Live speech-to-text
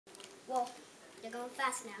Whoa, they're going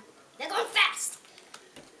fast now. They're going fast!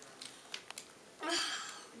 I'm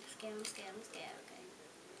scared. Okay.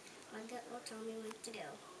 My gut will tell me when to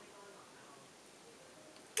go.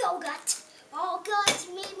 Go, gut! Oh, gut,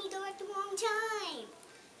 you made me go at the wrong time.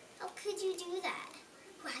 How could you do that?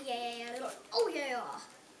 Yeah. Oh, yeah.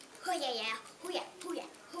 Oh, yeah.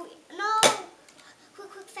 No!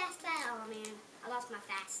 Quick, fast. Oh, man. I lost my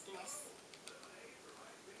fastness.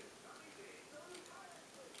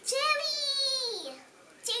 Cherry!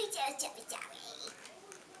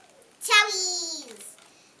 Cherries!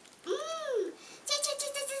 Mmm!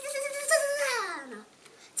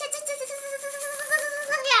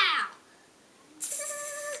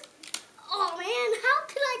 Oh man, how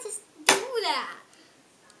could I just do that?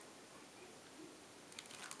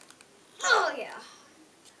 Oh yeah.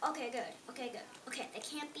 Okay, good. Okay, they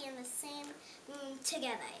can't be in the same room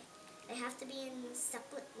together. They have to be in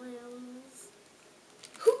separate rooms.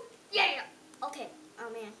 Yeah. Okay. Oh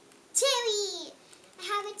man. Cherry! I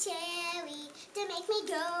have a cherry to make me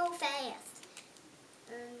go fast.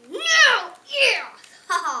 No! Yeah!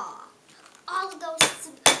 Haha! All of those.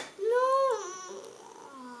 No!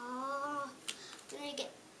 I'm gonna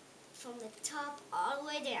get from the top all the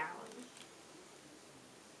way down.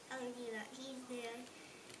 I don't do that. He's there.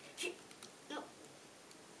 No.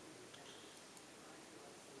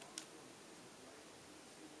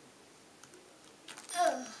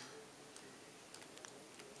 Ugh.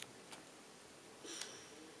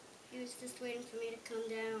 He was just waiting for me to come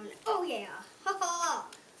down. Oh yeah! Ha ha!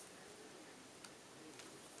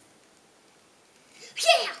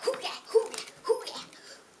 Yeah! Hoo yeah!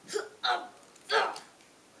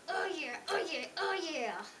 Oh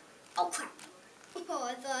yeah! Oh crap! Oh,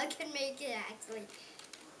 I thought I could make it actually.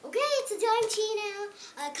 Okay, it's a dime tea now.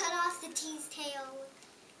 I cut off the tea's tail.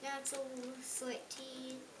 Now it's a sweet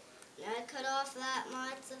tea. Now I cut off that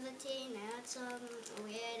much of the tea. Now it's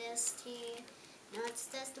weirdest tea. Now it's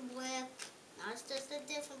just a black. Now it's just a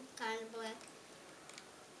different kind of black.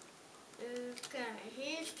 Okay,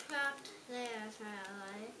 he's trapped there,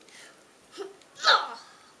 apparently. Oh,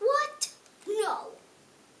 what? No.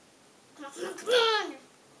 Come on.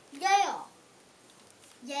 Yeah.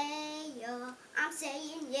 I'm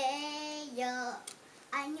saying yeah.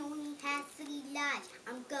 I only have 3 lives.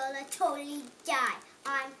 I'm gonna totally die.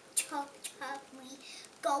 I'm totally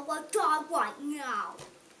gonna die right now.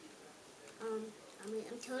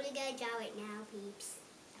 I'm totally gonna die right now, peeps.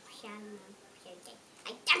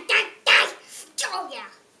 Oh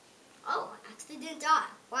yeah. Oh, I actually didn't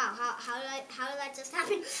die. Wow, how did that just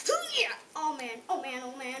happen? Yeah. Oh man.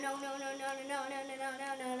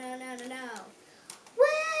 No.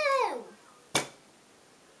 Woo!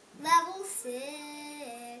 Level 6.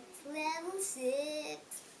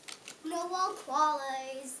 No more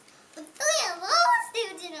crawlers. The 3 of those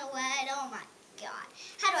dudes in a wedge. Oh my god.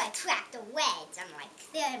 How do I track the wedge? I'm like,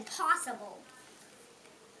 they're impossible.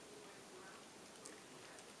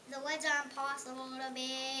 The wedge are impossible to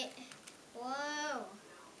beat. Whoa.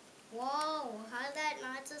 How did that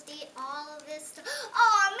not just eat all of this stuff?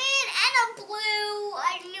 Oh man, and a blue.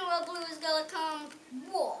 I knew a blue was gonna come.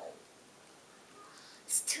 Whoa.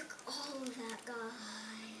 Just took all of that, guy.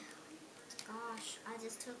 Gosh, I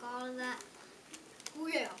just took all of that. Oh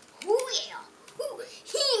yeah.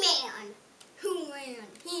 He-Man.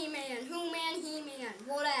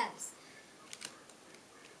 Whatevs.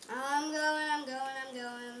 I'm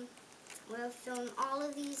going. We'll fill in all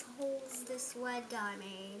of these holes this red guy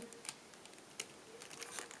made.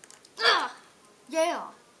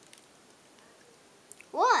 Yeah.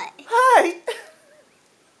 What? Hi.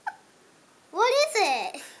 What is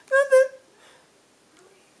it? Nothing.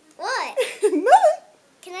 What? Nothing.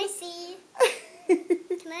 Can I see?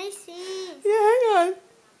 Yeah, hang on.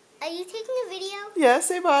 Are you taking a video? Yeah,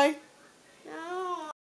 say bye.